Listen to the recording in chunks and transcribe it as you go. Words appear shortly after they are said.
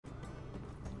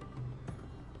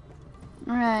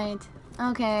Right.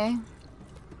 Okay.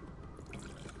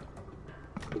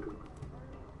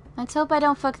 Let's hope I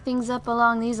don't fuck things up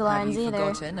along these lines either. Have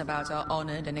you forgotten about our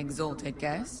honored and exalted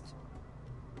guest?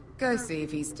 Go see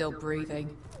if he's still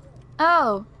breathing.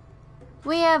 Oh!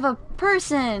 We have a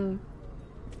person!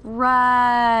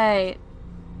 Right.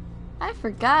 I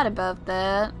forgot about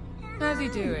that. How's he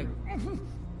doing?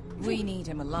 We need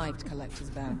him alive to collect his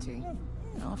bounty.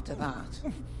 After that...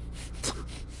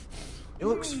 He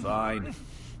looks fine.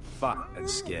 Fat and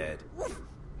scared.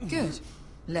 Good.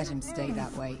 Let him stay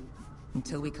that way.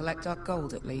 Until we collect our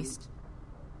gold, at least.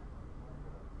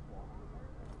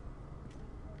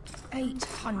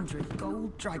 800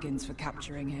 gold dragons for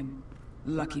capturing him.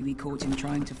 Lucky we caught him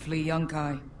trying to flee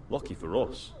Yunkai. Lucky for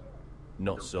us.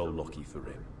 Not so lucky for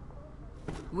him.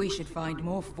 We should find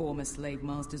more former slave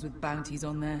masters with bounties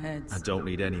on their heads. I don't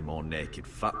need any more naked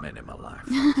fat men in my life.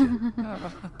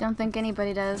 Don't think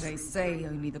anybody does. They say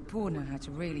only the poor know how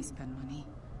to really spend money.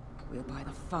 We'll buy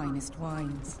the finest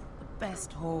wines, the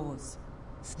best whores,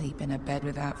 sleep in a bed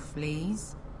without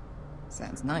fleas.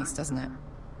 Sounds nice, doesn't it?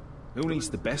 Who needs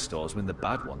the best whores when the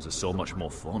bad ones are so much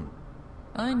more fun?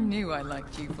 I knew I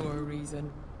liked you for a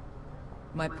reason.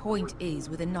 My point is,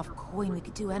 with enough coin we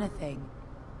could do anything.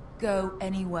 Go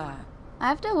anywhere. I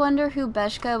have to wonder who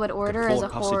Beshka would order as a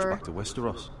passage whore. back to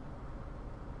Westeros.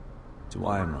 To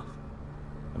Ironrath.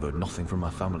 I've heard nothing from my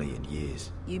family in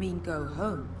years. You mean go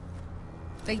home?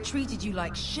 They treated you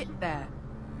like shit there.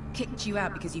 Kicked you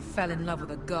out because you fell in love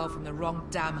with a girl from the wrong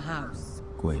damn house.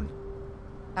 Gwyn.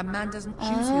 A man doesn't choose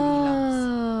who he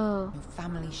loves. Your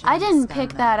family should I didn't understand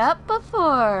pick that up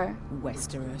before.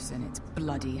 Westeros and its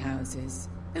bloody houses.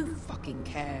 Who fucking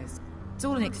cares? It's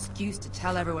all an excuse to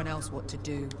tell everyone else what to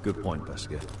do. Good point,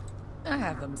 Beskar. I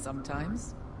have them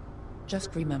sometimes.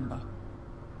 Just remember,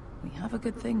 we have a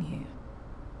good thing here.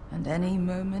 And any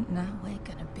moment now, we're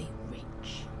gonna be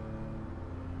rich.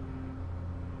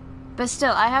 But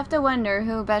still, I have to wonder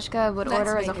who Beshka would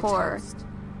order as a whore. Toast.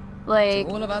 Like,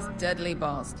 To all of us deadly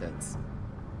bastards.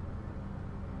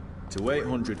 To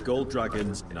 800 gold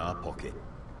dragons in our pocket.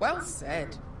 Well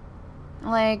said.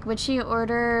 would she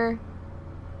order...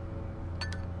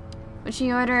 Would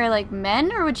she order, like,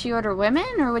 men, or would she order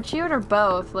women, or would she order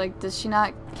both? Like, does she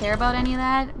not care about any of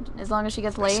that, as long as she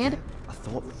gets laid? I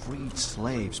thought freed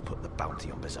slaves put the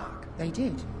bounty on Berserk. They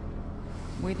did.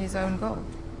 With his own gold.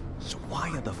 So why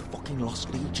are the fucking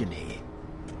Lost Legion here?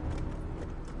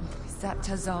 Is that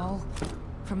Tazal?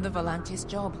 From the Volantis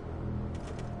job?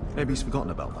 Maybe he's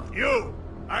forgotten about that. You!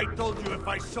 I told you if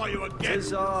I saw you again...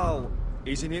 Tazal!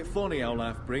 Isn't it funny how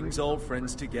life brings old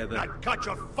friends together? I'd cut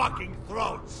your fucking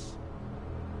throats!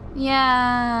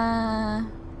 Yeah...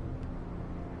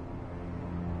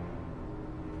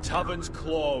 Tavern's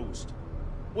closed.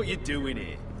 What you doing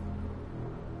here?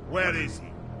 Where is he?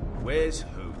 Where's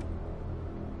who?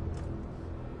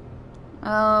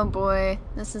 Oh boy,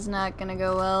 this is not gonna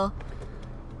go well.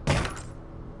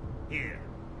 Here.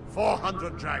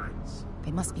 400 dragons.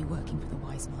 They must be working for the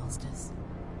Wise Masters.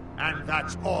 And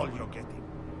that's all you're getting.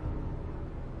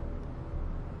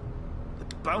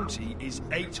 The bounty is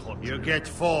 800. You get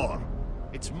 4.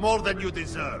 It's more than you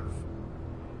deserve.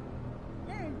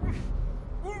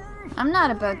 I'm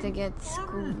not about to get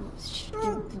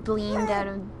bleamed out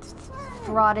of...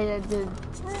 frauded,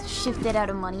 shifted out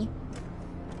of money.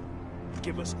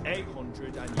 Give us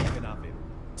 800 and you can have him.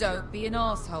 Don't be an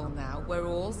asshole now. We're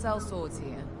all sellswords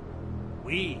here.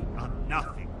 We are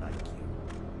nothing like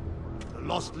you. The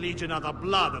Lost Legion are the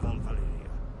blood of all Valyria.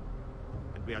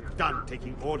 And we are done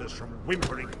taking orders from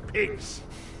whimpering pigs.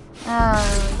 Oh.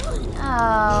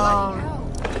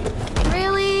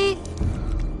 Really?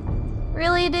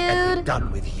 Really, dude? And we're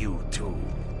done with you, too.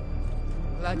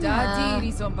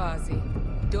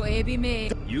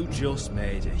 You just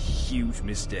made a huge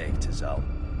mistake, Tazal.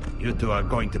 You two are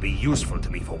going to be useful to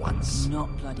me for once.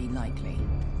 Not bloody likely.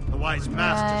 The Wise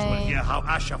Masters will hear how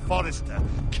Asher Forrester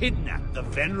kidnapped the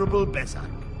venerable Bezak.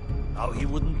 How he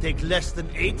wouldn't take less than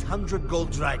 800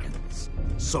 gold dragons.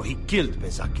 So he killed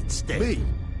Bezak instead. Me?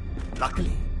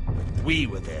 Luckily, we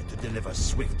were there to deliver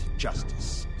swift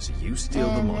justice. So you steal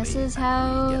the And money. this is and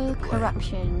how we get the blame.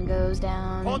 corruption goes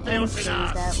down and stays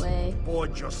that way.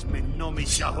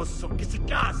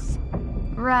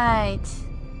 Right.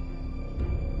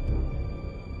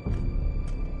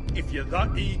 If you're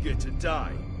that eager to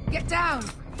die, Get down!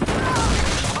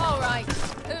 All right.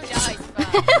 Who dies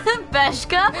first?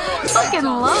 Beshka? Fucking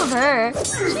love her.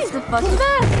 She's the fucking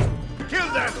best. Kill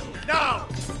them! Now!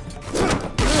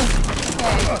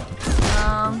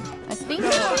 Okay. I think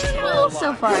well,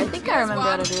 so far, I think I remember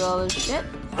how to do all this shit.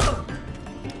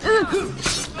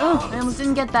 Oh, I almost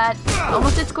didn't get that.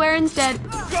 Almost hit square instead.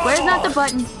 Square's not the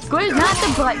button. Square's not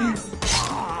the button.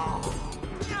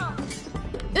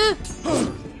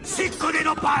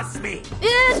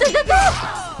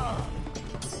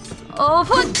 Oh,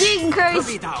 fucking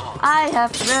Christ. I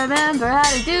have to remember how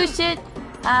to do shit.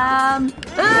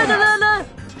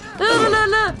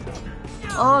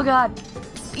 Oh god.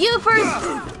 You first.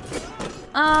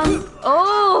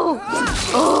 Oh,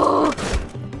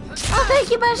 thank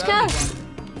you, Beshka.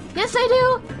 Yes, I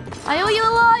do. I owe you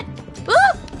a lot.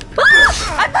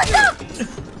 I fucked up.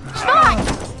 Fuck.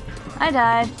 I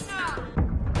died.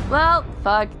 Well,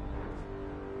 fuck.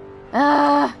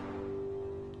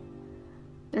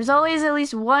 There's always at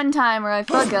least one time where I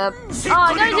fuck up. Oh,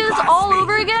 I gotta do this all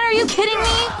over again? Are you kidding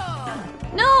me?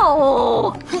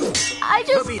 No! I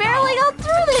just barely got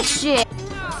through this shit!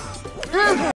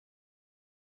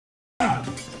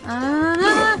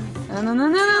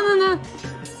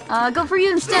 Go for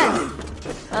you instead!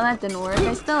 Well, that didn't work.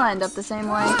 I still end up the same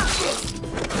way.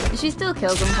 She still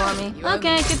kills him for me.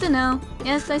 Okay, good to know.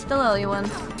 Yes, I still owe you one.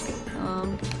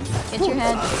 Get your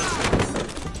head.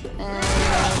 And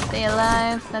stay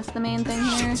alive. That's the main thing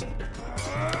here.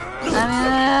 Look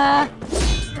at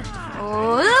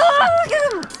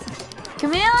him!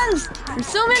 Commands! There's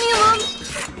so many of them!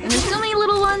 And there's so many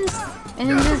little ones!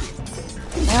 And just...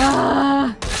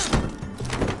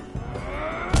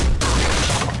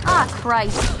 Ah,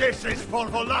 Christ. This is for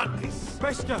Volantis.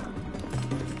 Beshka!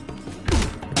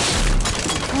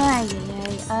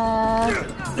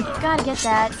 Gotta get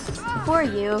that. For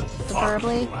you,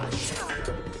 preferably.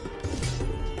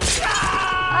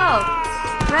 Oh,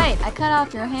 right, I cut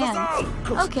off your hand.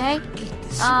 Okay.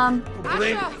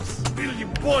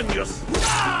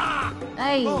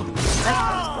 Hey.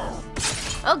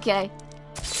 Okay.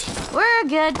 We're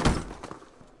good.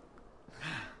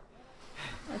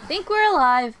 I think we're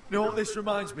alive. You know what this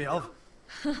reminds me of?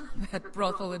 That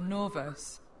brothel in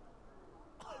Novos.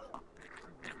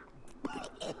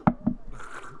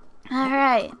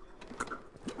 Alright.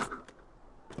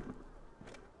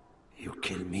 You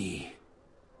kill me,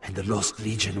 and the Lost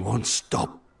Legion won't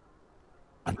stop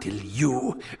until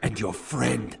you and your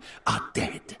friend are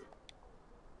dead.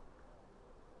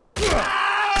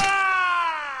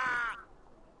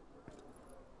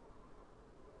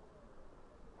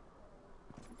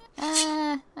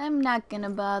 I'm not gonna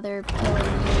bother killing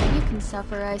you. You can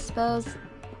suffer, I suppose.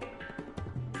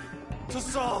 To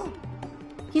Saul!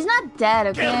 He's not dead,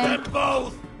 okay? Kill them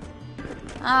both!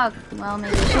 Oh, well,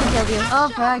 maybe I should have killed you. Oh,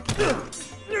 fuck.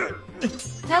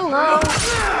 Hello.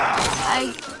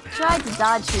 I tried to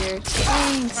dodge here.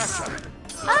 Thanks.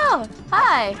 Oh,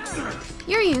 hi.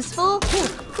 You're useful.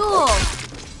 Cool.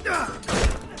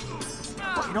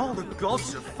 Fucking all the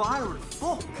gods of fire and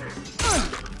fuck!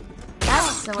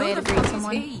 That's the way to greet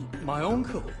someone. My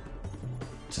uncle.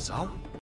 Tazal?